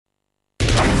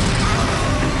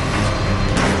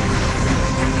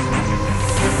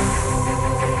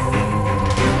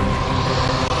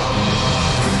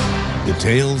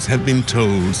Tales have been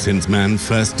told since man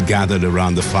first gathered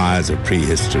around the fires of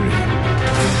prehistory.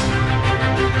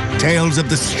 Tales of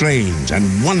the strange and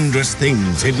wondrous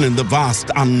things hidden in the vast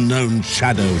unknown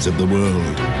shadows of the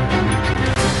world.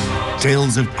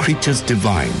 Tales of creatures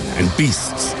divine and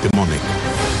beasts demonic,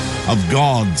 of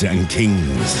gods and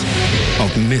kings,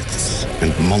 of myths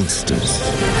and monsters.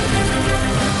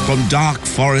 From dark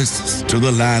forests to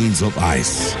the lands of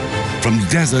ice, from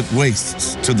desert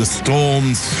wastes to the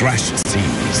storm-thrashed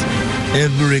seas,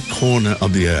 every corner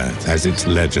of the earth has its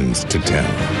legends to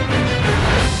tell.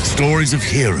 Stories of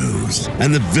heroes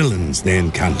and the villains they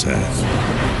encounter,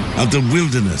 of the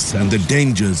wilderness and the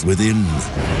dangers within.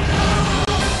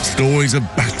 Stories of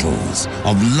battles,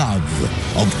 of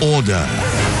love, of order,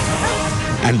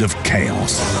 and of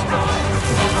chaos.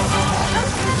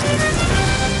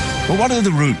 But what are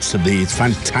the roots of these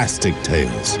fantastic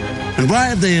tales? And why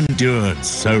have they endured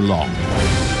so long?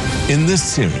 In this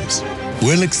series,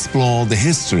 we'll explore the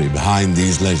history behind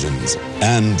these legends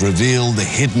and reveal the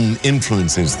hidden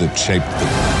influences that shaped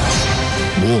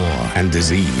them. War and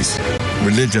disease,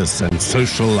 religious and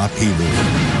social upheaval,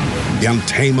 the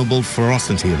untamable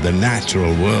ferocity of the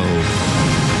natural world.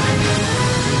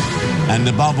 And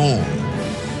above all,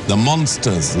 the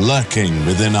monsters lurking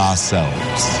within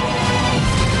ourselves.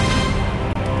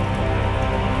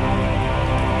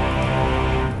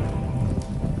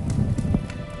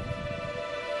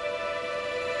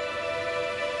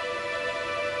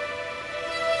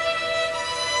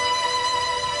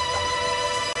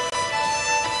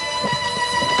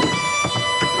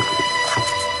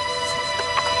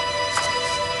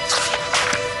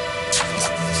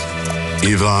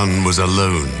 Ivan was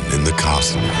alone in the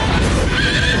castle.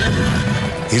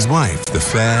 His wife, the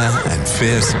fair and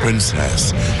fierce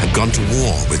princess, had gone to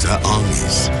war with her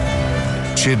armies.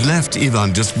 She had left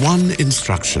Ivan just one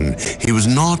instruction. He was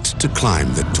not to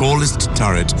climb the tallest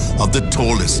turret of the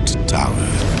tallest tower.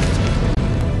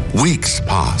 Weeks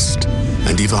passed,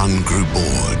 and Ivan grew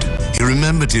bored. He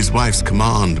remembered his wife's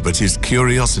command, but his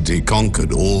curiosity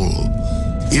conquered all.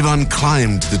 Ivan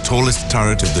climbed the tallest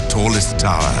turret of the tallest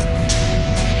tower.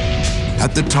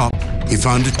 At the top, he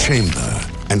found a chamber,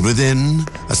 and within,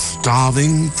 a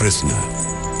starving prisoner.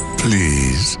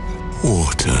 "Please,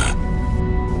 water."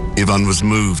 Ivan was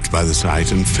moved by the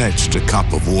sight and fetched a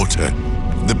cup of water.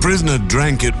 The prisoner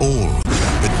drank it all,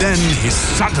 but then he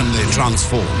suddenly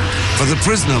transformed, for the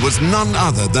prisoner was none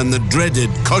other than the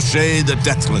dreaded Koschei the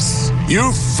Deathless.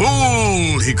 "You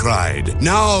fool!" he cried.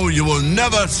 "Now you will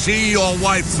never see your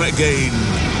wife again."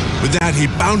 With that, he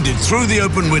bounded through the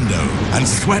open window and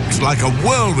swept like a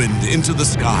whirlwind into the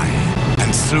sky.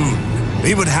 And soon,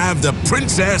 he would have the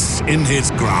princess in his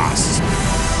grasp.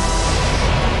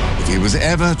 If he was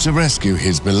ever to rescue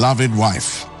his beloved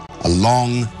wife, a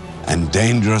long and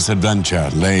dangerous adventure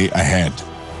lay ahead.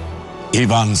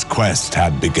 Ivan's quest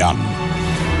had begun.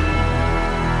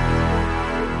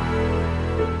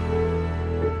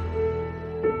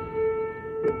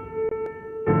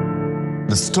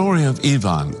 The story of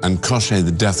Ivan and Koschei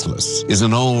the Deathless is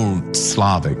an old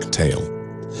Slavic tale.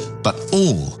 But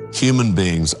all human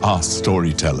beings are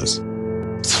storytellers.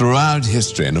 Throughout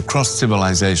history and across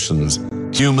civilizations,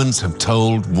 humans have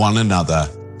told one another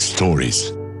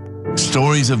stories.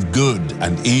 Stories of good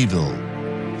and evil,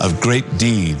 of great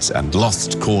deeds and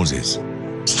lost causes.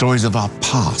 Stories of our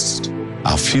past,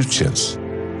 our futures,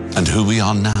 and who we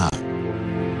are now.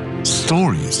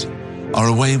 Stories are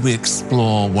a way we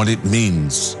explore what it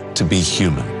means to be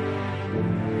human.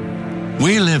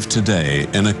 We live today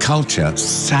in a culture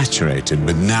saturated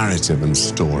with narrative and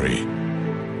story.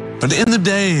 But in the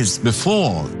days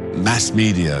before mass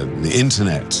media, the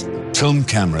internet, film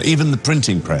camera, even the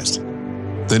printing press,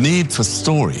 the need for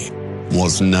story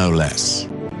was no less.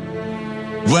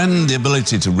 When the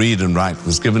ability to read and write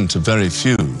was given to very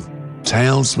few,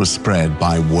 tales were spread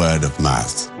by word of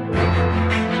mouth.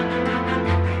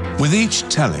 With each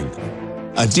telling,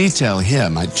 a detail here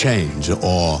might change,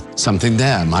 or something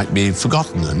there might be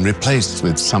forgotten and replaced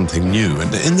with something new.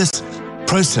 And in this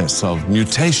process of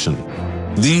mutation,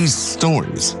 these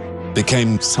stories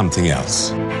became something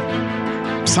else.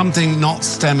 Something not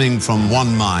stemming from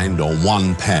one mind or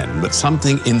one pen, but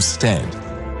something instead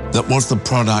that was the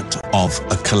product of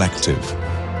a collective,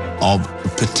 of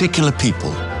particular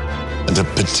people and a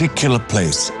particular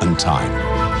place and time.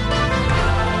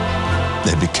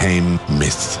 They became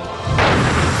myth.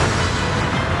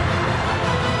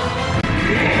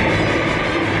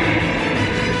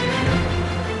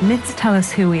 Myths tell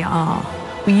us who we are.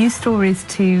 We use stories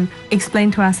to explain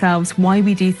to ourselves why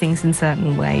we do things in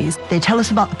certain ways. They tell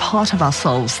us about the part of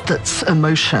ourselves that's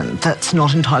emotion, that's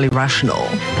not entirely rational.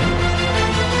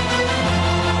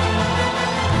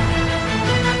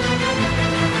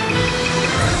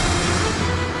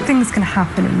 things can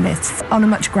happen in myths on a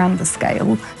much grander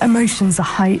scale. Emotions are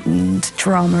heightened,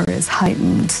 drama is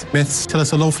heightened. Myths tell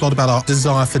us an awful lot about our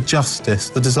desire for justice,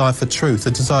 the desire for truth,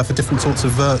 the desire for different sorts of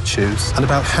virtues, and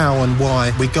about how and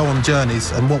why we go on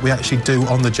journeys and what we actually do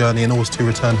on the journey in order to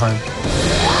return home.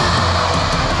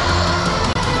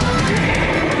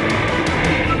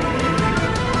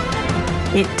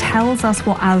 It tells us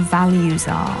what our values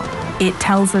are. It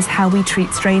tells us how we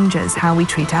treat strangers, how we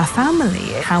treat our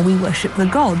family, how we worship the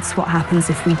gods, what happens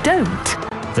if we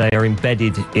don't. They are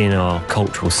embedded in our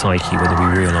cultural psyche, whether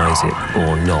we realise it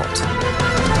or not.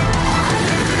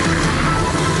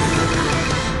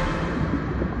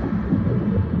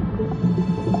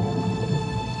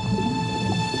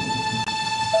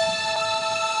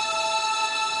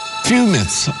 Few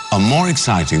myths are more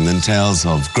exciting than tales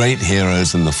of great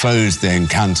heroes and the foes they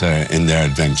encounter in their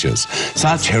adventures.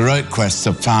 Such heroic quests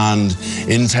are found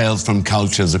in tales from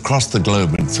cultures across the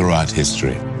globe and throughout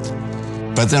history.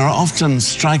 But there are often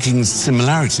striking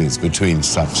similarities between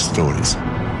such stories.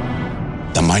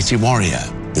 The mighty warrior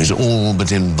who's all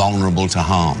but invulnerable to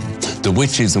harm, the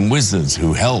witches and wizards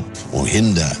who help or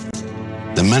hinder,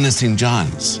 the menacing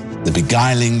giants, the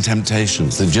beguiling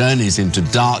temptations, the journeys into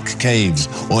dark caves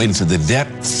or into the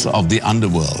depths of the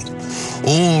underworld,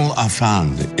 all are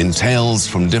found in tales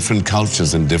from different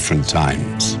cultures and different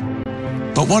times.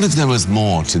 But what if there was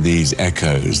more to these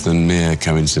echoes than mere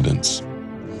coincidence?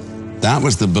 That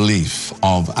was the belief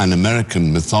of an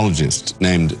American mythologist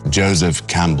named Joseph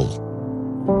Campbell.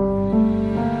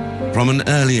 From an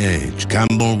early age,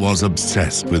 Campbell was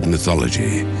obsessed with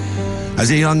mythology. As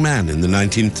a young man in the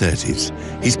 1930s,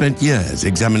 he spent years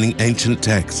examining ancient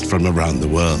texts from around the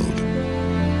world.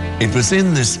 It was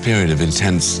in this period of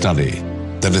intense study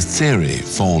that a theory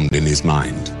formed in his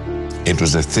mind. It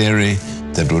was a theory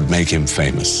that would make him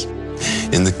famous.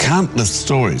 In the countless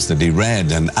stories that he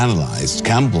read and analyzed,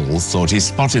 Campbell thought he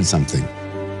spotted something,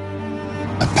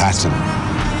 a pattern.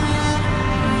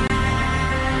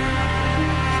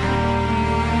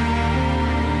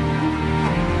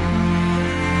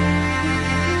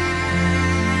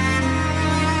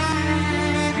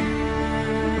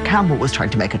 Campbell was trying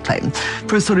to make a claim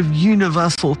for a sort of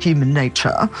universal human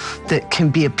nature that can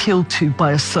be appealed to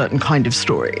by a certain kind of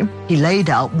story. He laid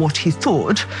out what he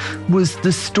thought was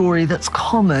the story that's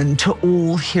common to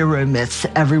all hero myths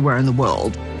everywhere in the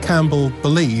world. Campbell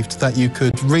believed that you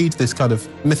could read this kind of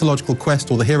mythological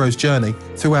quest or the hero's journey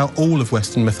throughout all of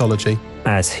Western mythology.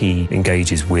 As he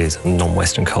engages with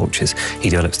non-Western cultures, he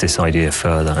develops this idea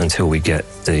further until we get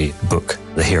the book,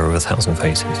 The Hero of a Thousand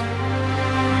Faces.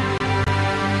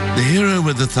 The Hero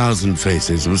with a Thousand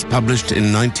Faces was published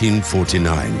in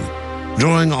 1949,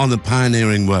 drawing on the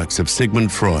pioneering works of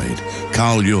Sigmund Freud,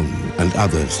 Carl Jung, and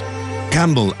others.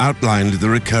 Campbell outlined the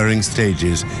recurring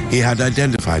stages he had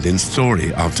identified in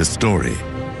story after story,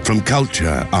 from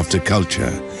culture after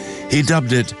culture. He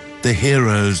dubbed it the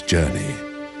hero's journey.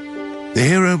 The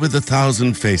Hero with a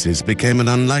Thousand Faces became an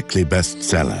unlikely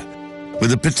bestseller,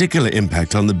 with a particular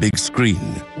impact on the big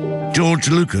screen. George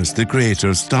Lucas, the creator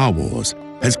of Star Wars,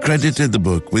 has credited the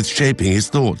book with shaping his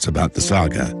thoughts about the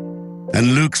saga.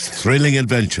 And Luke's thrilling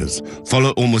adventures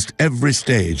follow almost every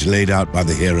stage laid out by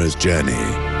the hero's journey.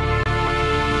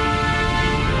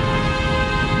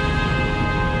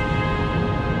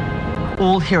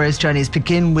 All heroes' journeys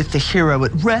begin with the hero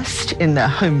at rest in their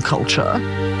home culture.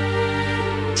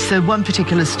 So one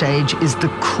particular stage is the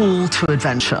call to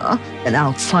adventure. An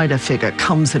outsider figure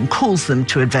comes and calls them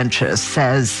to adventure,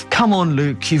 says, "Come on,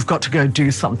 Luke, you've got to go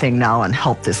do something now and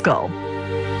help this girl."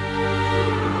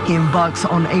 He embarks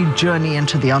on a journey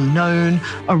into the unknown,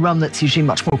 a realm that's usually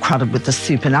much more crowded with the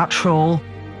supernatural.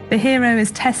 The hero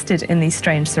is tested in these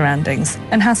strange surroundings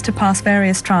and has to pass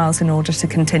various trials in order to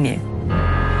continue.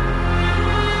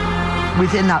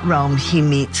 Within that realm, he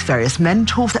meets various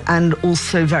mentors and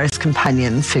also various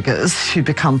companion figures who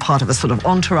become part of a sort of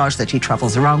entourage that he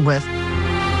travels around with.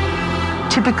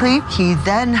 Typically, he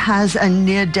then has a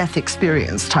near-death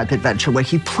experience type adventure where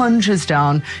he plunges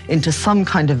down into some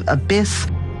kind of abyss.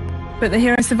 But the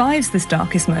hero survives this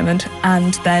darkest moment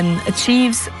and then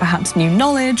achieves perhaps new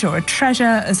knowledge or a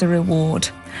treasure as a reward.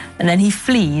 And then he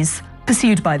flees,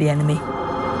 pursued by the enemy.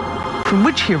 From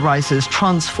which he arises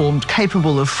transformed,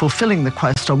 capable of fulfilling the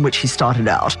quest on which he started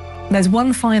out. There's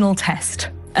one final test,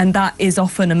 and that is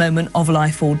often a moment of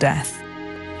life or death.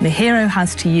 The hero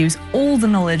has to use all the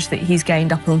knowledge that he's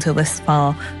gained up until this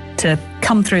far to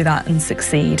come through that and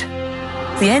succeed.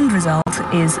 The end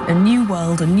result is a new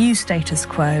world, a new status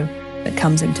quo that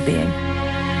comes into being.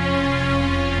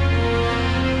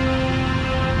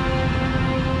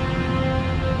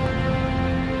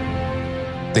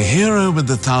 The Hero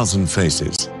with a Thousand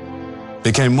Faces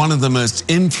became one of the most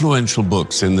influential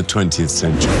books in the 20th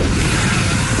century.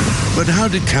 But how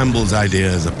did Campbell's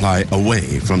ideas apply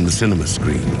away from the cinema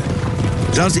screen?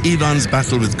 Does Ivan's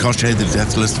battle with Koshchei the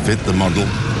Deathless fit the model?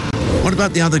 What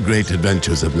about the other great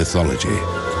adventures of mythology?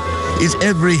 Is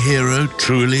every hero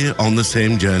truly on the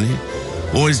same journey?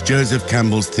 Or is Joseph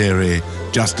Campbell's theory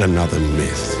just another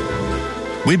myth?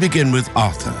 We begin with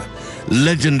Arthur,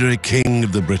 legendary king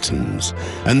of the Britons,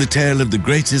 and the tale of the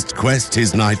greatest quest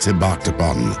his knights embarked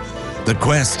upon, the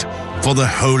quest for the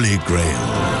Holy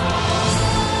Grail.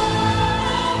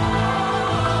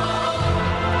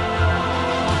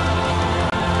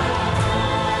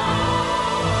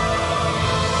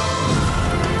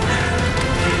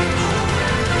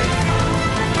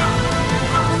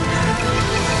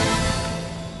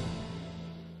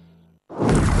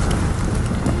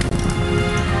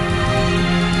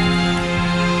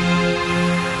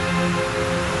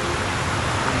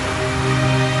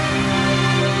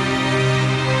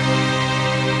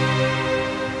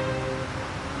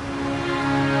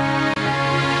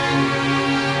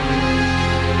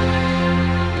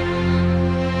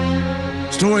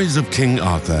 Stories of King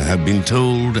Arthur have been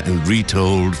told and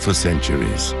retold for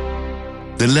centuries.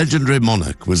 The legendary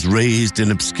monarch was raised in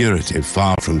obscurity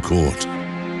far from court,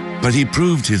 but he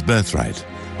proved his birthright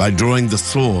by drawing the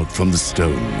sword from the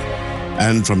stone.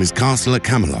 And from his castle at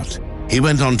Camelot, he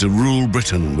went on to rule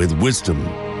Britain with wisdom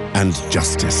and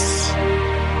justice.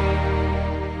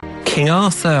 King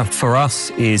Arthur, for us,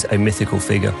 is a mythical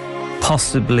figure,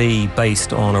 possibly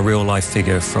based on a real-life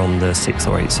figure from the 6th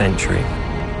or 8th century.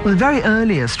 Well, the very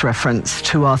earliest reference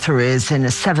to Arthur is in a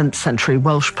 7th century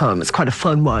Welsh poem. It's quite a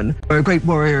fun one, where a great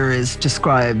warrior is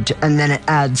described, and then it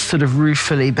adds sort of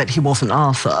ruefully, but he wasn't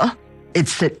Arthur.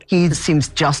 It's that he seems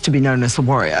just to be known as a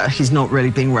warrior. He's not really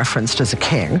being referenced as a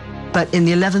king. But in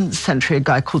the 11th century, a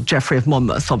guy called Geoffrey of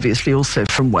Monmouth, obviously also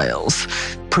from Wales,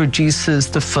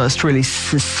 produces the first really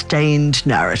sustained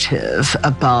narrative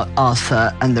about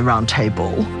Arthur and the Round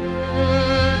Table.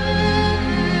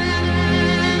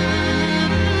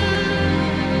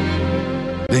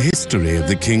 The history of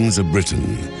the kings of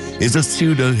Britain is a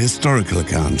pseudo-historical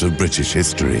account of British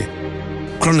history,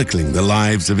 chronicling the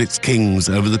lives of its kings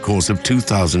over the course of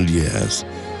 2,000 years,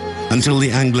 until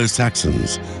the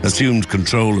Anglo-Saxons assumed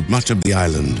control of much of the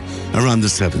island around the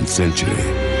 7th century.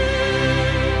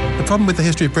 The problem with the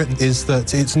history of Britain is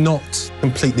that it's not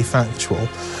completely factual.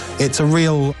 It's a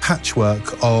real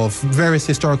patchwork of various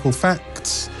historical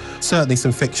facts, certainly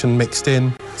some fiction mixed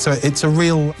in. So it's a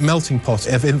real melting pot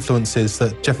of influences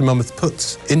that Geoffrey Monmouth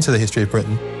puts into the history of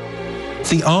Britain.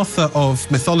 The Arthur of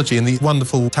mythology and the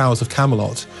wonderful towers of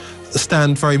Camelot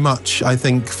stand very much, I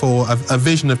think, for a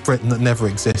vision of Britain that never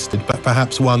existed, but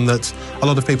perhaps one that a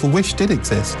lot of people wish did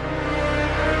exist.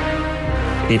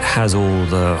 It has all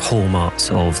the hallmarks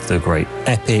of the great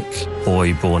epic,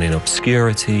 boy born in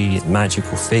obscurity,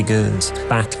 magical figures,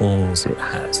 battles, it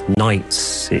has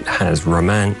knights, it has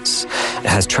romance, it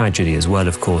has tragedy as well,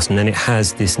 of course, and then it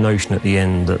has this notion at the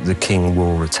end that the king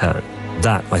will return.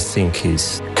 That, I think,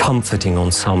 is comforting on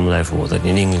some level, that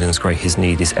in England's greatest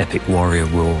need, this epic warrior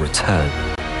will return.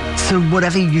 So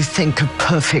whatever you think a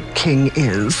perfect king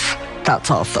is, that's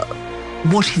Arthur.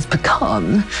 What he's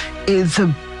become is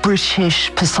a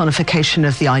British personification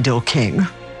of the ideal king.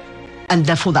 And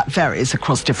therefore that varies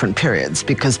across different periods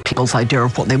because people's idea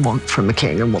of what they want from a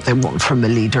king and what they want from a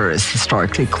leader is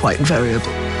historically quite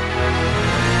variable.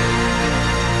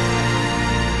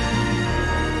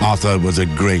 Arthur was a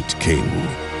great king,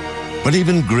 but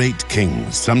even great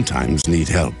kings sometimes need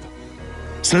help.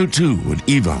 So too would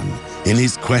Ivan in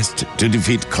his quest to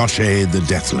defeat Koshchei the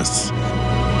Deathless.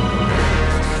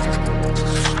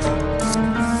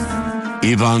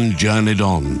 Ivan journeyed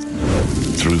on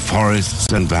through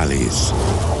forests and valleys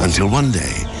until one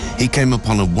day he came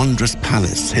upon a wondrous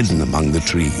palace hidden among the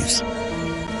trees.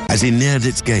 As he neared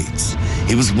its gates,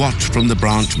 he was watched from the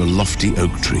branch of a lofty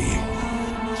oak tree.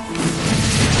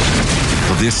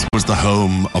 For this was the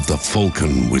home of the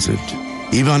Falcon Wizard.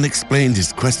 Ivan explained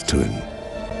his quest to him.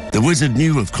 The wizard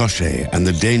knew of Koshchei and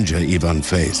the danger Ivan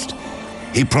faced.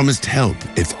 He promised help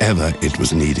if ever it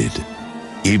was needed.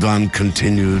 Ivan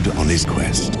continued on his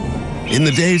quest. In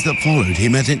the days that followed, he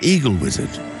met an eagle wizard,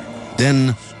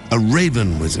 then a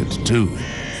raven wizard too.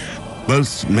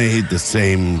 Both made the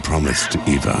same promise to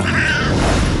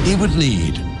Ivan. He would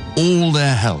need all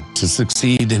their help to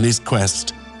succeed in his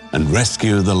quest and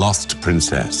rescue the lost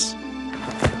princess.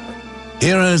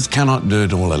 Heroes cannot do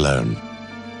it all alone.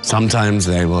 Sometimes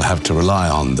they will have to rely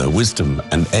on the wisdom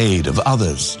and aid of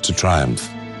others to triumph.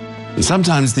 And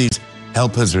sometimes these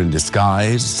helpers are in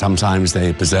disguise, sometimes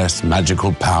they possess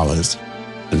magical powers,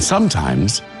 and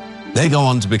sometimes They go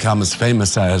on to become as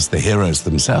famous as the heroes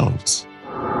themselves.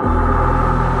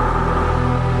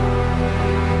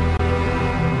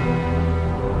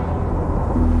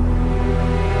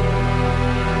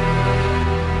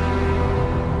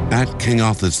 At King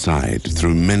Arthur's side,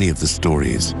 through many of the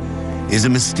stories, is a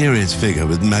mysterious figure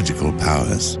with magical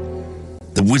powers,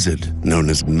 the wizard known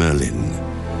as Merlin.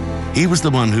 He was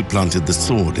the one who planted the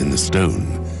sword in the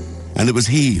stone, and it was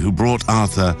he who brought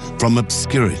Arthur from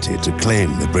obscurity to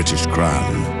claim the British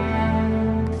crown.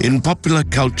 In popular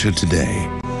culture today,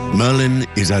 Merlin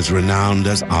is as renowned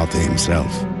as Arthur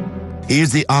himself. He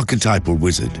is the archetypal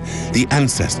wizard, the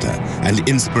ancestor and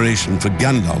inspiration for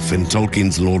Gandalf in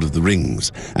Tolkien's Lord of the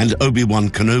Rings and Obi-Wan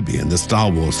Kenobi in the Star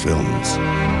Wars films.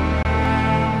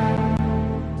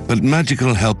 But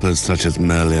magical helpers such as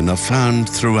Merlin are found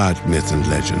throughout myth and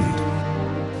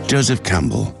legend. Joseph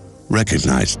Campbell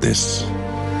recognized this.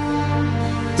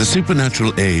 The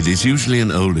supernatural aid is usually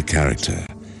an older character.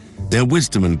 Their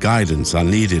wisdom and guidance are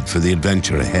needed for the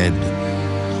adventure ahead.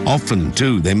 Often,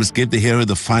 too, they must give the hero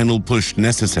the final push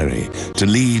necessary to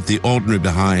leave the ordinary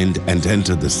behind and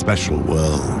enter the special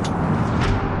world.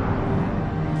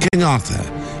 King Arthur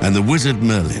and the wizard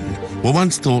Merlin were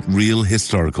once thought real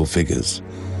historical figures.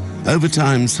 Over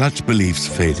time, such beliefs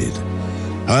faded.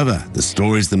 However, the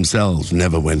stories themselves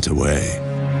never went away.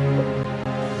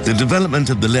 The development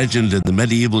of the legend in the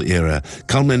medieval era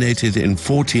culminated in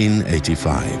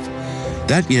 1485.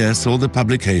 That year saw the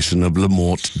publication of Le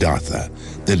Morte d'Arthur,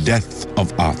 The Death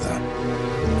of Arthur.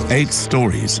 8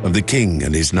 stories of the king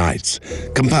and his knights,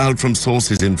 compiled from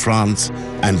sources in France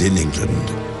and in England.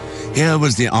 Here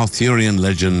was the Arthurian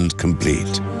legend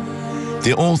complete.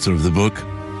 The author of the book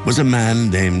was a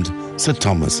man named Sir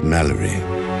Thomas Malory.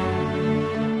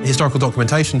 Historical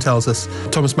documentation tells us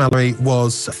Thomas Malory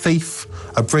was a thief,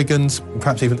 a brigand,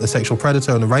 perhaps even a sexual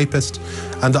predator and a rapist,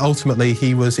 and that ultimately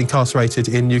he was incarcerated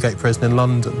in Newgate Prison in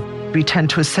London. We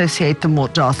tend to associate the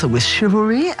Morte d'Arthur with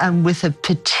chivalry and with a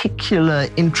particular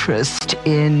interest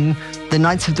in the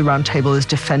Knights of the Round Table as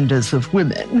defenders of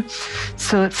women.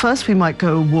 So at first we might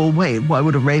go, well, wait, why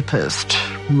would a rapist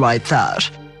write that?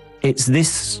 It's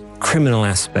this criminal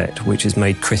aspect which has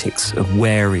made critics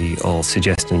wary of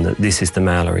suggesting that this is the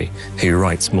Malory who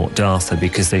writes Morte d'Arthur,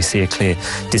 because they see a clear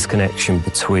disconnection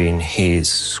between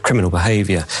his criminal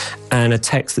behaviour and a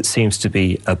text that seems to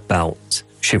be about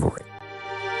chivalry.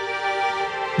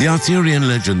 The Arthurian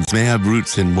legends may have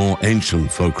roots in more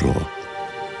ancient folklore,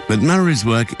 but Malory's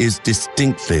work is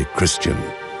distinctly Christian.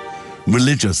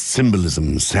 Religious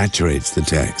symbolism saturates the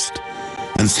text,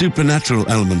 and supernatural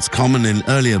elements common in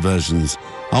earlier versions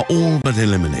are all but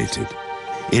eliminated.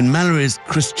 In Malory's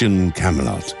Christian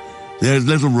Camelot, there is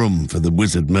little room for the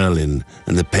wizard Merlin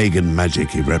and the pagan magic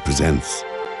he represents.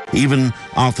 Even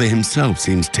Arthur himself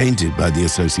seems tainted by the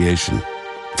association.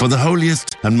 For the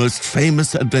holiest and most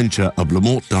famous adventure of Le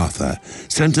Morte d'Arthur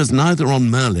centers neither on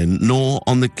Merlin nor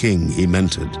on the king he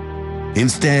mentored.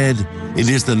 Instead, it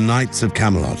is the Knights of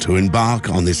Camelot who embark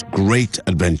on this great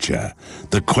adventure,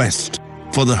 the quest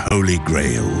for the Holy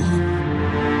Grail.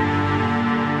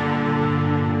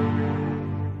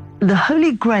 The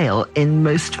Holy Grail in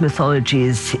most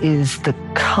mythologies is the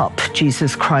cup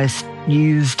Jesus Christ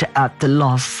used at the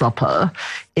Last Supper,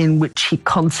 in which he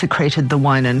consecrated the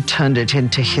wine and turned it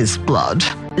into his blood.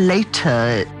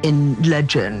 Later in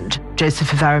legend,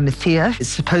 Joseph of Arimathea is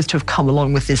supposed to have come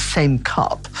along with this same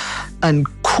cup and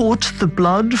caught the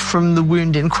blood from the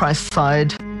wound in Christ's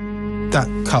side. That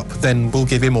cup then will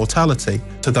give immortality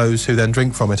to those who then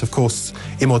drink from it. Of course,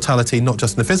 immortality not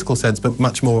just in the physical sense, but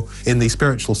much more in the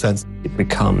spiritual sense. It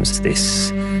becomes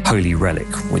this holy relic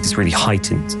with this really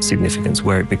heightened significance,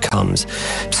 where it becomes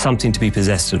something to be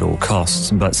possessed at all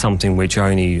costs, but something which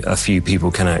only a few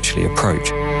people can actually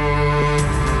approach.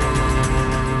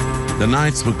 The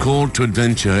knights were called to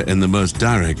adventure in the most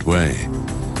direct way.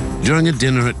 During a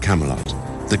dinner at Camelot,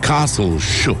 the castle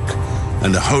shook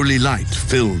and a holy light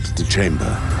filled the chamber.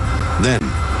 Then,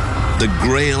 the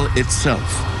Grail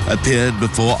itself appeared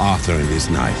before Arthur and his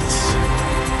knights.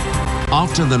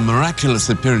 After the miraculous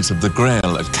appearance of the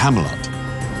Grail at Camelot,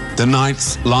 the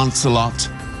knights Lancelot,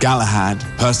 Galahad,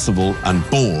 Percival, and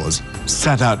Bors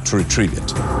set out to retrieve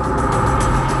it.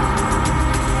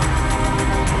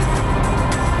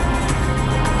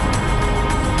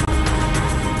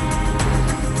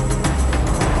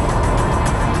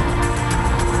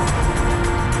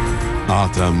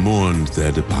 Arthur mourned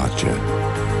their departure.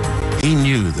 He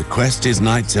knew the quest his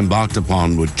knights embarked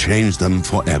upon would change them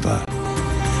forever,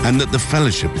 and that the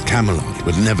fellowship at Camelot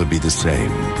would never be the same.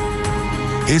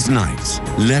 His knights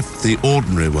left the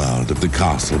ordinary world of the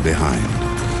castle behind,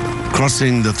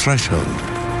 crossing the threshold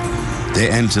they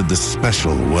entered the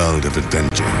special world of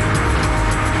adventure.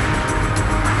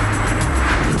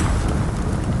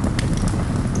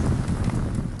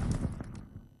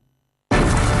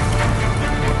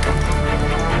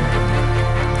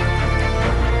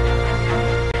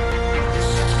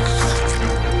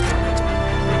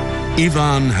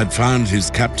 Ivan had found his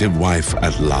captive wife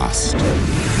at last,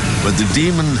 but the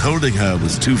demon holding her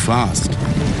was too fast.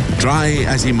 Try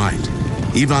as he might,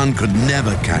 Ivan could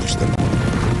never catch them.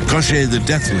 Koshchei the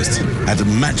Deathless had a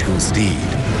magical steed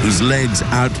whose legs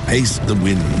outpaced the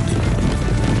wind.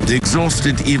 The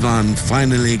exhausted Ivan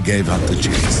finally gave up the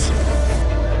chase.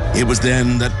 It was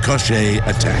then that Koshchei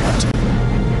attacked.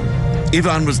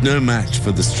 Ivan was no match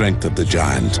for the strength of the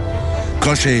giant.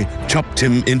 Koshchei chopped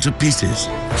him into pieces,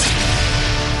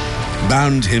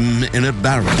 bound him in a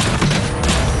barrel,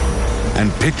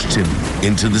 and pitched him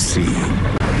into the sea.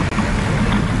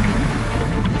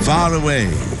 Far away,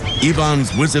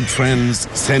 Ivan's wizard friends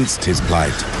sensed his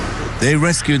plight. They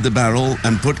rescued the barrel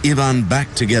and put Ivan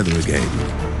back together again.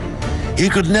 He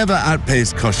could never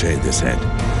outpace Koshchei, they said,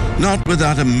 not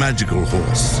without a magical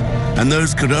horse, and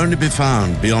those could only be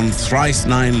found beyond thrice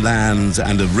 9 lands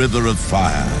and a river of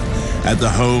fire at the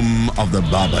home of the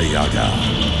Baba Yaga.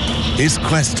 His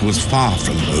quest was far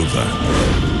from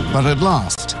over, but at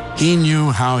last he knew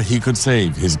how he could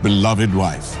save his beloved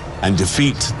wife and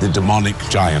defeat the demonic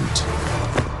giant.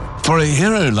 For a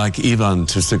hero like Ivan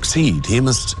to succeed, he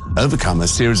must overcome a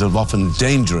series of often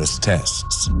dangerous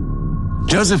tests.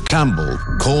 Joseph Campbell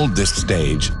called this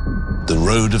stage the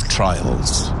Road of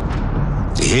Trials.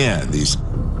 Here, these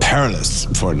perilous,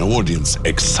 for an audience,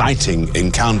 exciting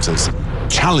encounters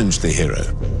challenge the hero,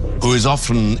 who is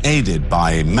often aided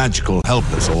by magical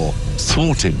helpers or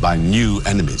thwarted by new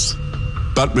enemies.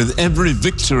 But with every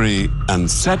victory and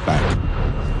setback,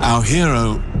 our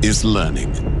hero is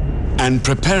learning and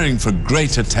preparing for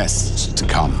greater tests to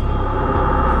come.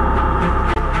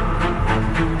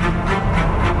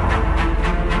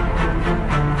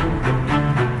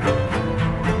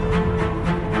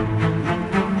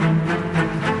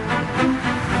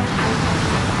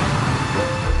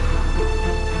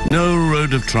 No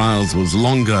road of trials was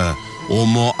longer or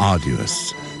more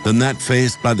arduous than that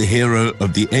faced by the hero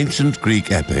of the ancient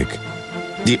Greek epic,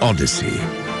 the Odyssey.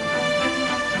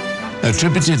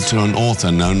 Attributed to an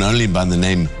author known only by the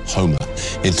name Homer,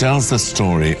 it tells the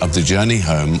story of the journey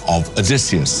home of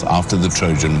Odysseus after the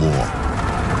Trojan War.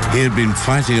 He had been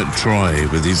fighting at Troy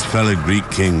with his fellow Greek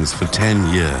kings for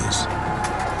 10 years.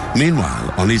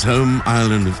 Meanwhile, on his home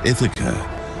island of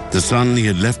Ithaca, the son he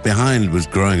had left behind was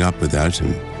growing up without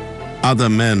him. Other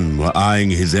men were eyeing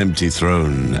his empty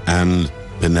throne and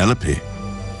Penelope,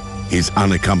 his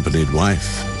unaccompanied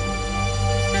wife.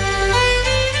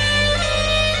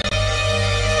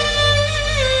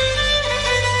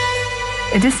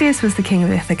 Odysseus was the king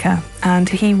of Ithaca, and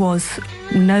he was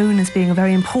known as being a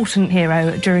very important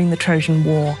hero during the Trojan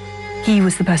War. He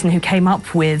was the person who came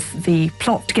up with the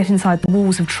plot to get inside the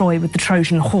walls of Troy with the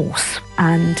Trojan horse,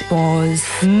 and was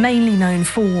mainly known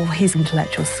for his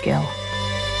intellectual skill.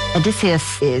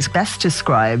 Odysseus is best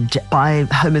described by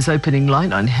Homer's opening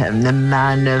line on him, the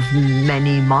man of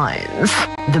many minds,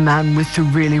 the man with the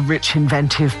really rich,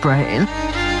 inventive brain.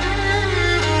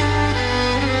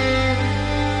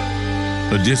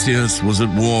 Odysseus was at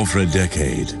war for a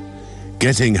decade.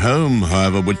 Getting home,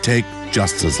 however, would take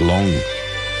just as long.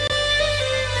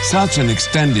 Such an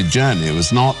extended journey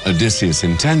was not Odysseus'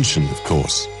 intention, of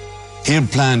course. He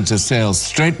had planned to sail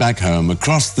straight back home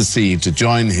across the sea to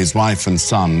join his wife and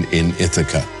son in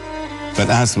Ithaca. But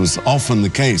as was often the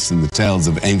case in the tales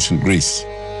of ancient Greece,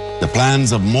 the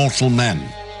plans of mortal men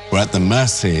were at the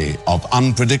mercy of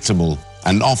unpredictable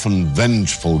and often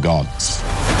vengeful gods.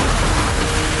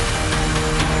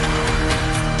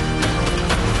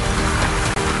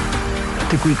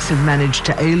 The Greeks had managed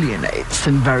to alienate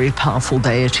some very powerful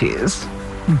deities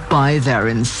by their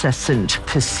incessant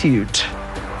pursuit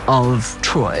of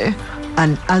Troy.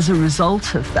 And as a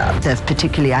result of that, they've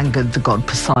particularly angered the god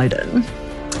Poseidon.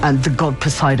 And the god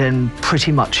Poseidon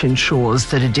pretty much ensures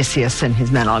that Odysseus and his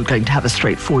men aren't going to have a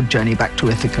straightforward journey back to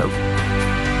Ithaca.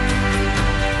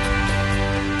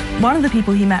 One of the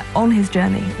people he met on his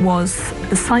journey was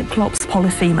the Cyclops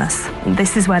Polyphemus.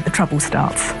 This is where the trouble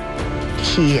starts.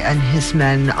 He and his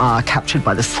men are captured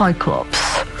by the Cyclops,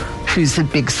 who's a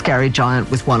big scary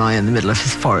giant with one eye in the middle of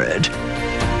his forehead.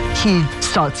 He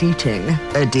starts eating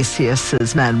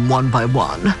Odysseus's men one by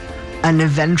one, and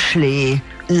eventually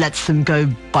lets them go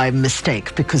by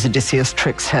mistake because Odysseus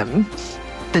tricks him.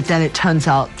 But then it turns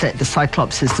out that the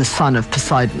Cyclops is the son of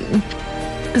Poseidon.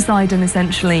 Poseidon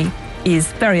essentially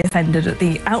is very offended at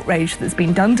the outrage that's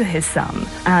been done to his son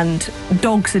and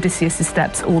dogs Odysseus'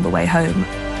 steps all the way home.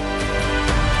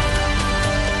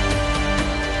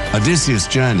 Odysseus'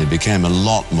 journey became a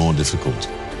lot more difficult.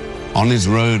 On his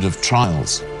road of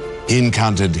trials, he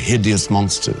encountered hideous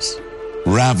monsters,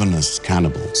 ravenous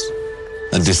cannibals,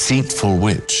 a deceitful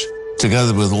witch,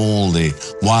 together with all the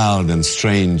wild and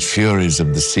strange furies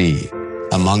of the sea.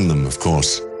 Among them, of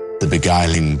course, the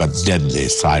beguiling but deadly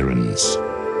sirens.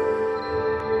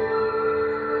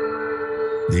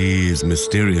 These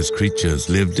mysterious creatures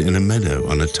lived in a meadow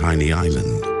on a tiny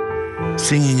island.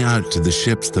 Singing out to the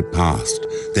ships that passed,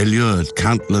 they lured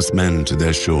countless men to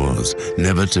their shores,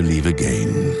 never to leave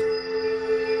again.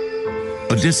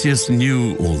 Odysseus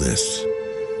knew all this,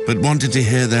 but wanted to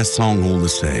hear their song all the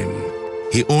same.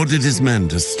 He ordered his men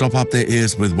to stop up their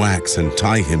ears with wax and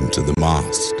tie him to the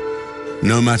mast.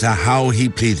 No matter how he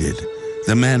pleaded,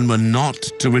 the men were not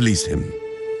to release him,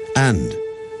 and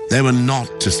they were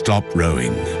not to stop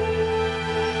rowing.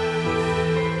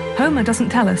 Homer doesn't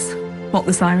tell us what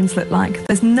the sirens look like.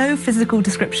 There's no physical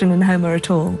description in Homer at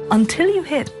all until you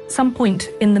hit some point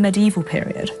in the medieval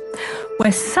period,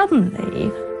 where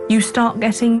suddenly you start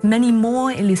getting many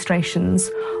more illustrations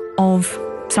of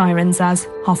sirens as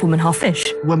half woman, half fish.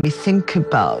 When we think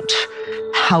about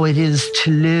how it is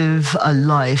to live a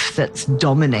life that's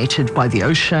dominated by the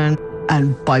ocean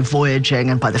and by voyaging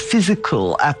and by the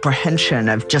physical apprehension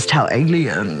of just how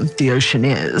alien the ocean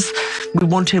is, we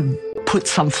want to put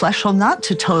some flesh on that,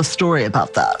 to tell a story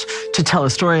about that, to tell a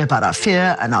story about our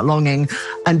fear and our longing.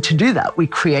 And to do that, we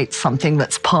create something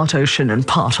that's part ocean and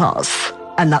part us,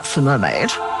 and that's the mermaid.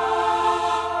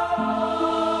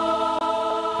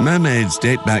 Mermaids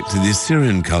date back to the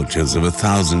Assyrian cultures of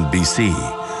 1000 BC,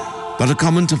 but are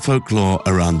common to folklore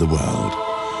around the world.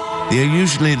 They are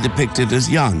usually depicted as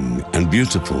young and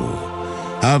beautiful.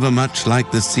 However, much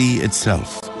like the sea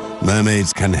itself,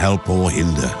 mermaids can help or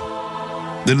hinder.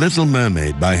 The Little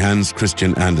Mermaid by Hans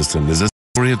Christian Andersen is a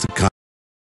story of the kind.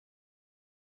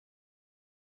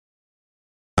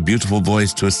 A beautiful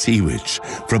voice to a sea witch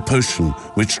for a potion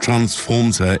which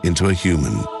transforms her into a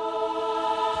human.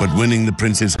 But winning the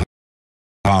prince's heart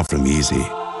is far from easy.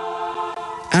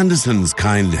 Andersen's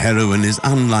kind heroine is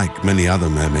unlike many other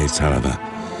mermaids, however.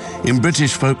 In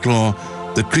British folklore,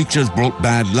 the creatures brought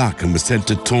bad luck and were said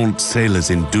to taunt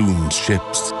sailors in doomed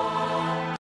ships.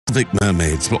 Celtic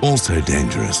mermaids were also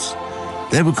dangerous.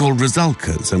 They were called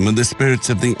Rusalkas and were the spirits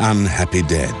of the unhappy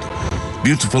dead.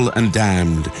 Beautiful and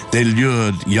damned, they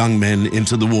lured young men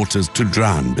into the waters to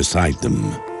drown beside them.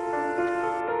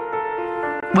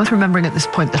 Worth remembering at this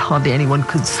point that hardly anyone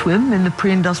could swim in the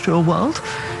pre-industrial world.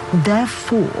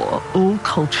 Therefore, all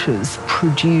cultures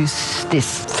produce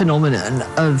this phenomenon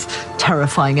of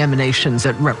terrifying emanations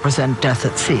that represent death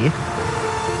at sea.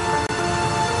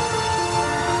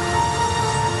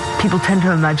 People tend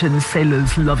to imagine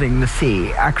sailors loving the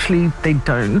sea. Actually, they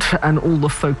don't, and all the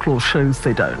folklore shows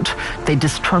they don't. They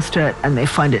distrust it, and they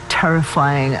find it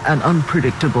terrifying and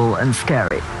unpredictable and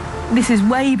scary. This is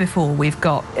way before we've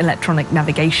got electronic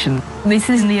navigation. This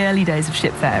is in the early days of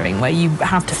shipfaring, where you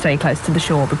have to stay close to the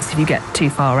shore because if you get too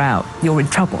far out, you're in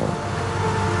trouble.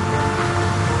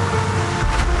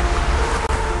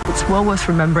 It's well worth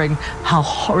remembering how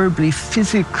horribly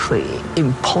physically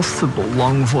impossible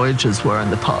long voyages were in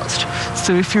the past.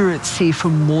 So if you're at sea for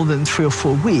more than 3 or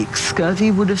 4 weeks,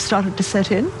 scurvy would have started to set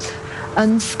in.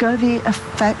 And scurvy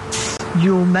affects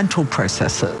your mental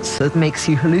processes. It makes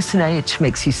you hallucinate,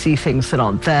 makes you see things that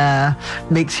aren't there,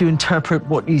 makes you interpret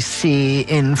what you see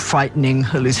in frightening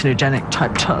hallucinogenic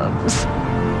type terms.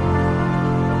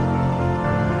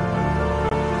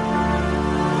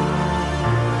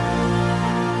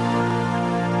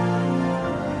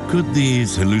 Could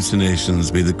these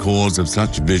hallucinations be the cause of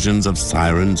such visions of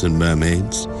sirens and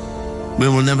mermaids? We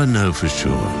will never know for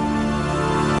sure.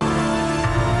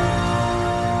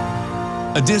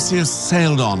 Odysseus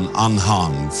sailed on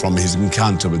unharmed from his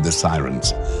encounter with the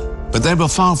sirens, but they were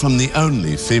far from the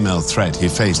only female threat he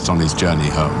faced on his journey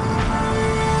home.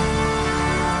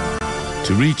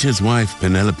 To reach his wife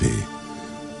Penelope,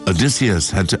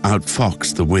 Odysseus had to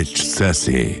outfox the witch Circe,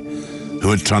 who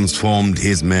had transformed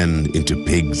his men into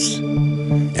pigs,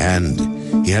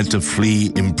 and he had to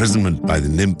flee imprisonment by the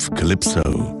nymph Calypso,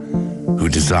 who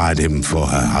desired him for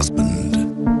her husband.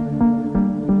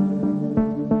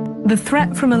 The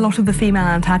threat from a lot of the female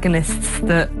antagonists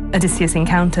that Odysseus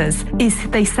encounters is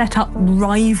they set up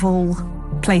rival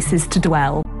places to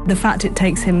dwell. The fact it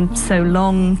takes him so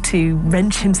long to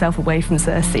wrench himself away from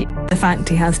Circe, the fact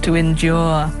he has to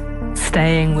endure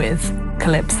staying with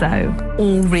Calypso,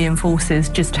 all reinforces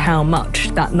just how much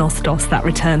that nostos, that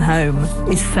return home,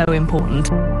 is so important.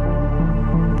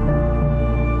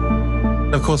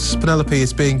 Of course, Penelope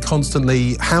is being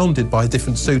constantly hounded by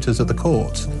different suitors at the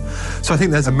court. So I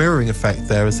think there's a mirroring effect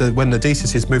there, as when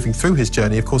Odysseus is moving through his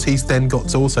journey, of course, he's then got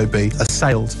to also be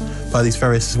assailed by these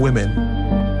various women.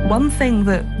 One thing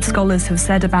that scholars have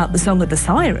said about the Song of the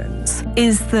Sirens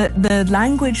is that the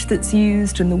language that's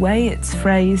used and the way it's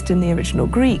phrased in the original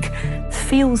Greek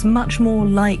feels much more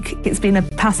like it's been a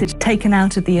passage taken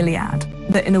out of the Iliad.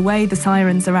 That in a way the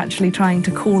sirens are actually trying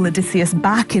to call Odysseus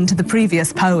back into the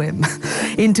previous poem,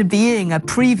 into being a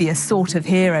previous sort of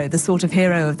hero, the sort of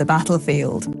hero of the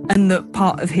battlefield, and that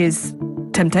part of his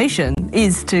temptation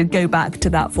is to go back to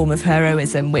that form of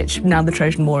heroism, which now the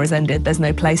Trojan War has ended, there's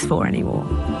no place for anymore.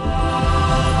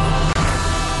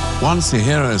 Once a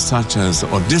hero such as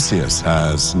Odysseus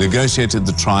has negotiated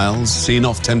the trials, seen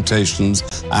off temptations,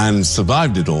 and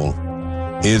survived it all,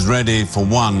 he is ready for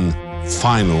one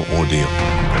final ordeal.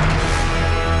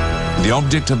 The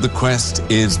object of the quest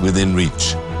is within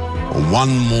reach.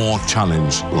 One more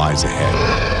challenge lies ahead.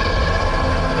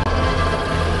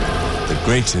 The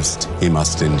greatest he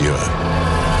must endure.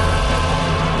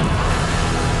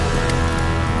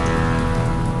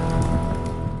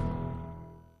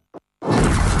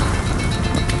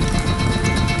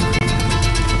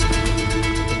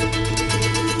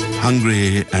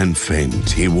 Hungry and faint,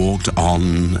 he walked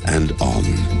on and on.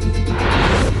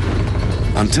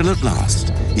 Until at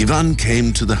last, Ivan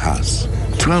came to the house.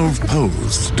 12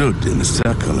 poles stood in a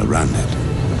circle around it.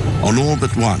 On all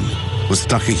but one was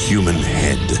stuck a human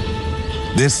head.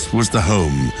 This was the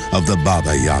home of the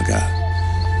Baba Yaga.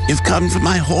 "You've come for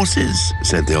my horses,"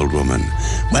 said the old woman.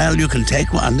 "Well, you can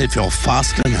take one if you're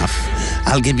fast enough.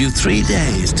 I'll give you 3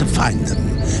 days to find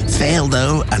them. Fail,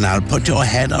 though, and I'll put your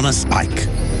head on a spike."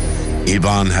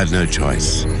 Ivan had no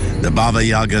choice. The Baba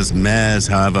Yaga's mares,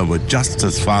 however, were just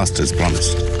as fast as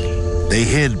promised. They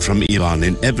hid from Ivan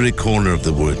in every corner of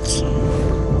the woods.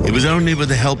 It was only with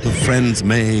the help of friends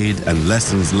made and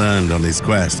lessons learned on his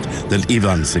quest that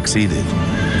Ivan succeeded.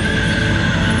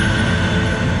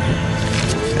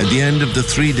 At the end of the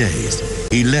 3 days,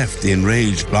 he left the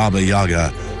enraged Baba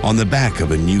Yaga on the back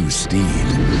of a new steed.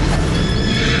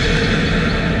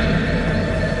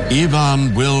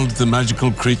 Ivan willed the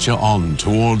magical creature on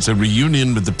towards a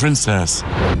reunion with the princess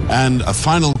and a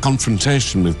final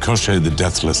confrontation with Koshchei the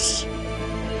Deathless.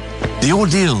 The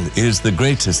ordeal is the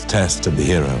greatest test of the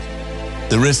hero.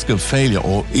 The risk of failure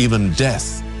or even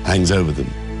death hangs over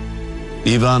them.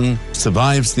 Ivan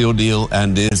survives the ordeal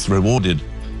and is rewarded.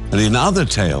 And in other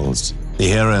tales, the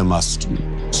hero must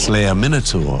slay a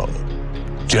minotaur,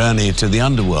 journey to the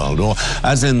underworld, or,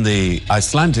 as in the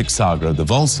Icelandic saga of the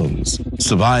Volsungs,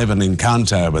 survive an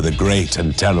encounter with a great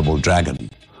and terrible dragon.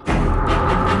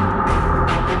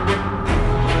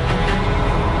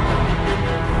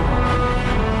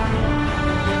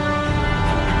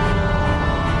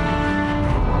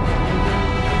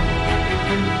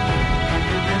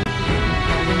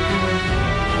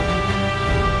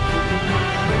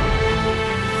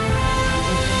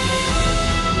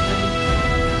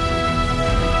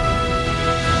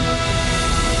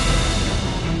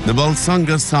 The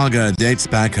Volsunga saga dates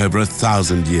back over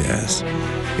 1,000 years.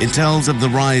 It tells of the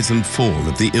rise and fall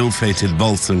of the ill-fated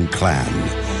Volsung clan,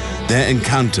 their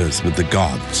encounters with the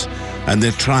gods, and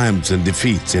their triumphs and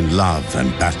defeats in love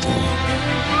and battle.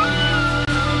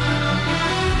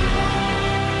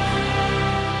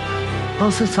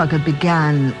 Volsung saga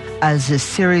began as a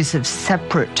series of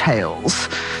separate tales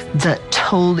that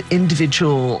told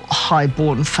individual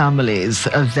high-born families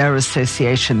of their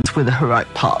associations with a heroic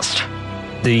past.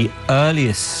 The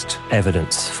earliest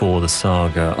evidence for the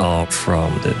saga are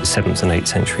from the 7th and 8th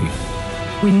century.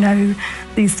 We know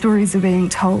these stories are being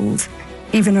told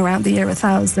even around the year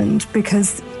 1000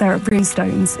 because there are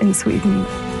runestones in Sweden.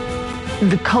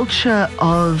 The culture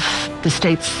of the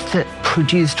states that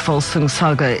produced Volsung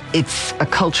saga, it's a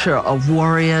culture of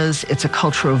warriors, it's a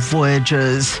culture of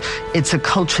voyagers, it's a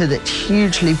culture that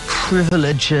hugely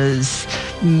privileges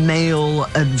male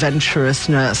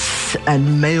adventurousness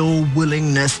and male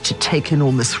willingness to take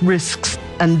enormous risks,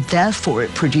 and therefore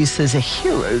it produces a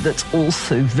hero that's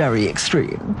also very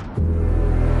extreme.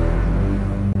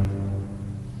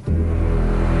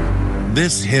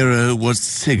 This hero was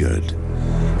Sigurd.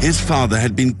 His father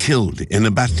had been killed in a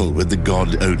battle with the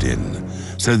god Odin,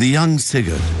 so the young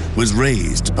Sigurd was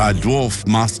raised by a dwarf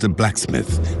master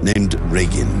blacksmith named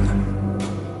Regin.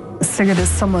 Sigurd is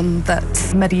someone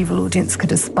that a medieval audience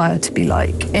could aspire to be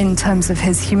like in terms of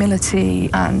his humility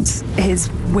and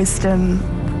his wisdom.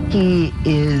 He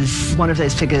is one of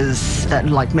those figures that,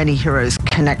 like many heroes,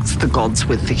 connects the gods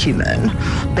with the human.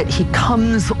 But he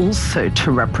comes also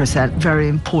to represent, very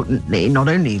importantly, not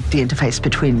only the interface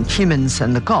between humans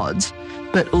and the gods,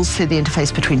 but also the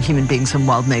interface between human beings and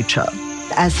wild nature.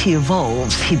 As he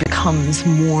evolves, he becomes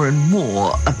more and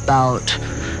more about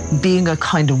being a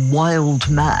kind of wild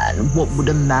man. What would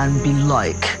a man be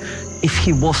like if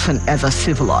he wasn't ever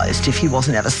civilized, if he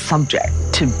wasn't ever subject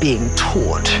to being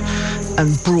taught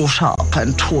and brought up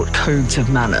and taught codes of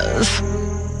manners?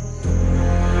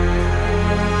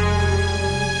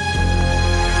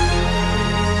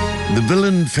 The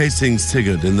villain facing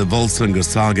Sigurd in the Volsunga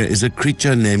saga is a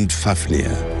creature named Fafnir.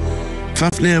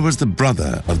 Fafnir was the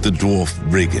brother of the dwarf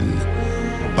Regin,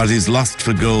 but his lust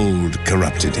for gold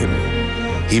corrupted him.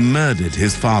 He murdered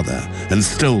his father and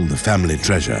stole the family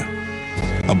treasure.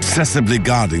 Obsessively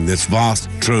guarding this vast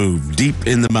trove deep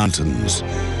in the mountains,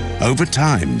 over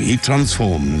time he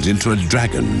transformed into a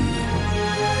dragon.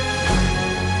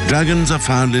 Dragons are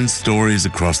found in stories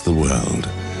across the world,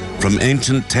 from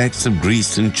ancient texts of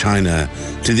Greece and China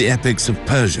to the epics of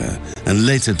Persia and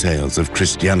later tales of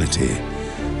Christianity.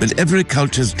 But every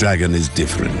culture's dragon is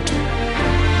different.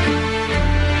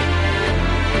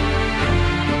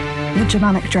 The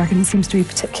Germanic dragon seems to be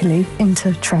particularly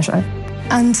into treasure.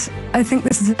 And I think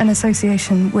this is an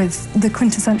association with the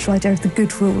quintessential idea of the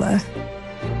good ruler.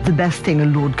 The best thing a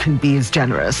lord can be is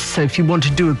generous. So if you want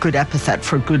to do a good epithet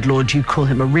for a good lord, you call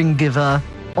him a ring giver.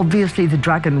 Obviously, the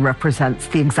dragon represents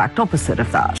the exact opposite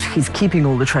of that. He's keeping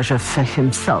all the treasure for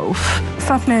himself.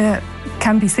 Fafnir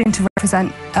can be seen to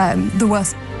represent the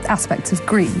worst aspects of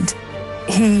greed.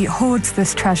 He hoards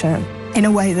this treasure in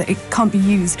a way that it can't be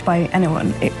used by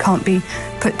anyone. It can't be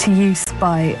put to use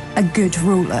by a good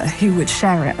ruler who would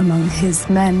share it among his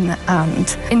men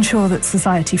and ensure that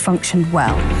society functioned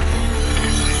well.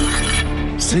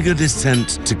 Sigurd is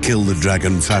sent to kill the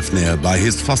dragon Fafnir by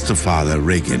his foster father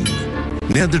Regin.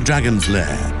 Near the dragon's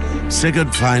lair,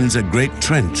 Sigurd finds a great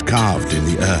trench carved in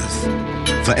the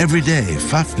earth. For every day,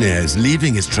 Fafnir is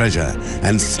leaving his treasure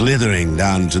and slithering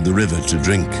down to the river to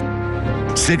drink.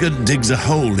 Sigurd digs a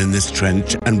hole in this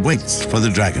trench and waits for the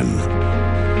dragon.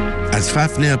 As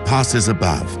Fafnir passes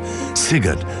above,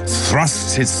 Sigurd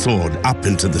thrusts his sword up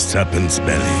into the serpent's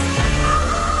belly.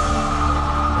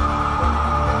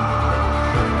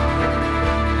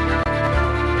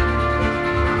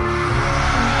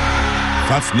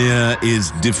 Fafnir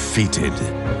is defeated,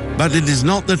 but it is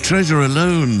not the treasure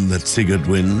alone that Sigurd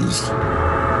wins.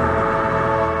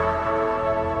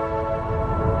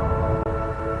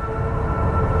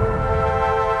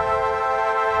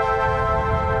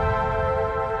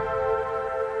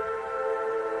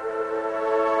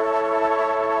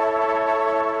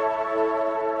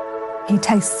 He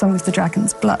tastes some of the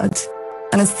dragon's blood,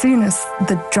 and as soon as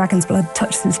the dragon's blood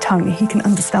touches his tongue, he can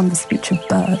understand the speech of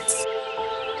birds.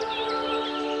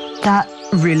 That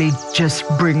really just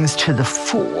brings to the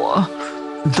fore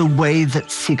the way that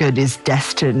Sigurd is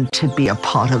destined to be a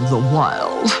part of the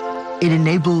wild. It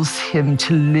enables him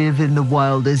to live in the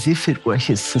wild as if it were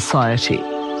his society.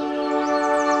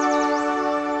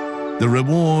 The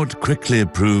reward quickly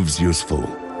proves useful.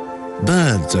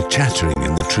 Birds are chattering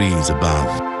in the trees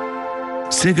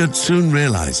above. Sigurd soon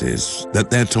realizes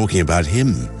that they're talking about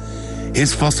him.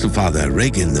 His foster father,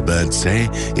 Regin, the birds say,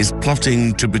 is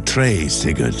plotting to betray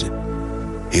Sigurd.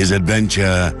 His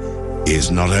adventure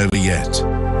is not over yet.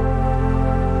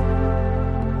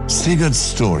 Sigurd's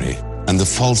story and the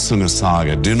Volsunga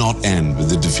saga do not end with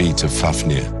the defeat of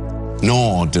Fafnir,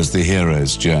 nor does the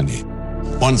hero's journey.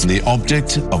 Once the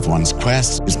object of one's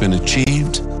quest has been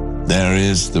achieved, there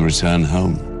is the return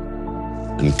home.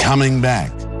 And coming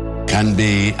back can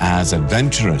be as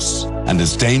adventurous and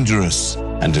as dangerous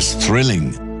and as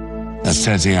thrilling as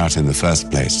setting out in the first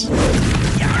place.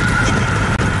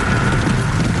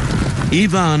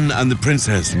 Ivan and the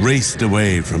princess raced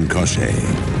away from Koshchei.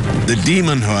 The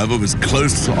demon, however, was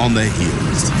close on their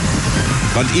heels.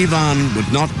 But Ivan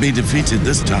would not be defeated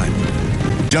this time.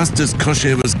 Just as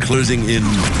Koshchei was closing in,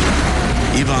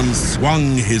 Ivan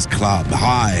swung his club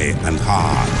high and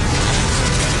hard.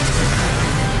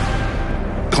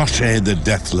 Koshchei the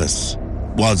Deathless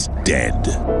was dead.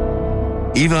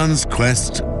 Ivan's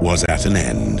quest was at an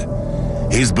end.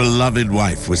 His beloved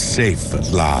wife was safe at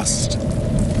last.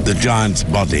 The giant's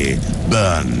body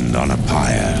burned on a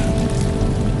pyre.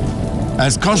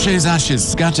 As Koshchei's ashes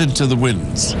scattered to the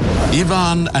winds,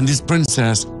 Ivan and his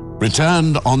princess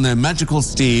returned on their magical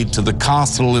steed to the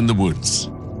castle in the woods.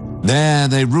 There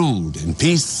they ruled in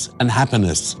peace and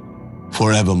happiness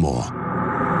forevermore.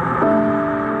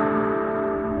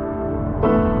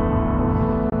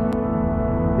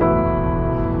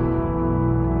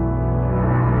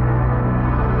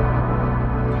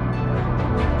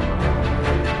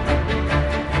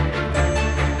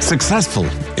 Successful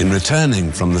in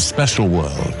returning from the special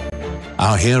world,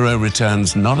 our hero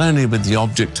returns not only with the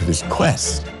object of his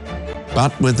quest,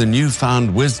 but with the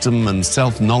newfound wisdom and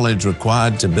self-knowledge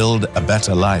required to build a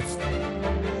better life.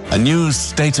 A new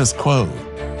status quo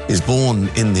is born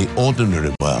in the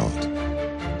ordinary world.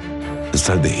 And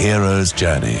so the hero's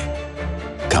journey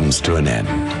comes to an end.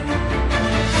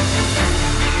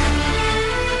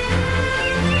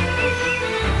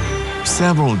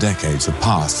 Several decades have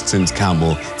passed since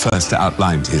Campbell first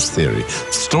outlined his theory.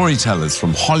 Storytellers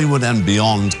from Hollywood and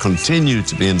beyond continue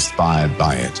to be inspired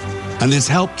by it, and it's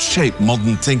helped shape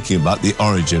modern thinking about the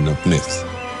origin of myth.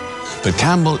 But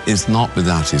Campbell is not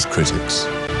without his critics.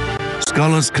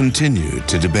 Scholars continue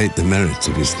to debate the merits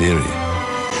of his theory,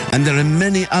 and there are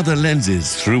many other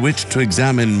lenses through which to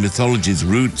examine mythology's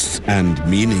roots and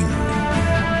meaning.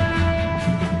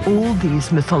 All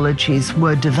these mythologies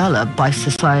were developed by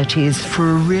societies for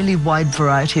a really wide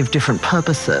variety of different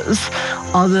purposes,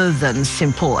 other than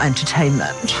simple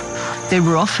entertainment. They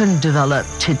were often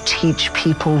developed to teach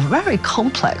people very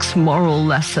complex moral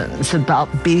lessons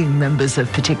about being members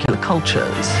of particular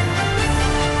cultures.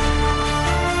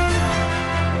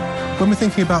 When we're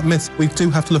thinking about myths, we do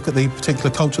have to look at the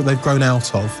particular culture they've grown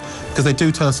out of, because they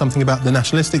do tell us something about the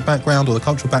nationalistic background or the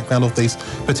cultural background of these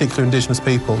particular indigenous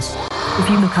peoples. If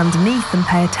you look underneath and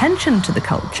pay attention to the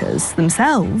cultures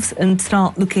themselves and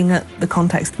start looking at the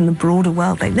context and the broader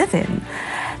world they live in,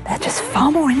 they're just far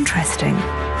more interesting.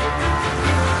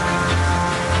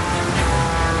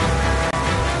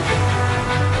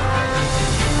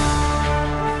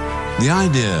 The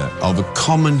idea of a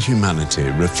common humanity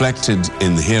reflected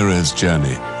in the hero's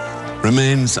journey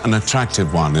remains an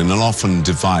attractive one in an often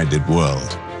divided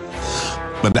world.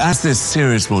 But as this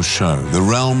series will show, the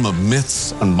realm of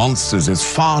myths and monsters is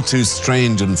far too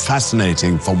strange and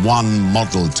fascinating for one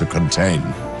model to contain.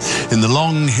 In the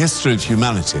long history of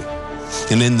humanity,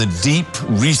 and in the deep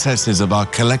recesses of our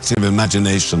collective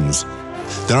imaginations,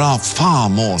 there are far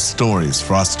more stories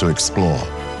for us to explore.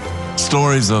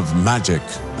 Stories of magic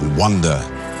and wonder,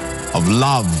 of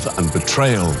love and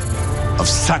betrayal, of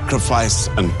sacrifice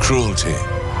and cruelty,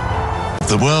 of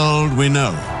the world we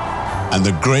know and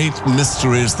the great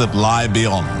mysteries that lie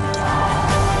beyond.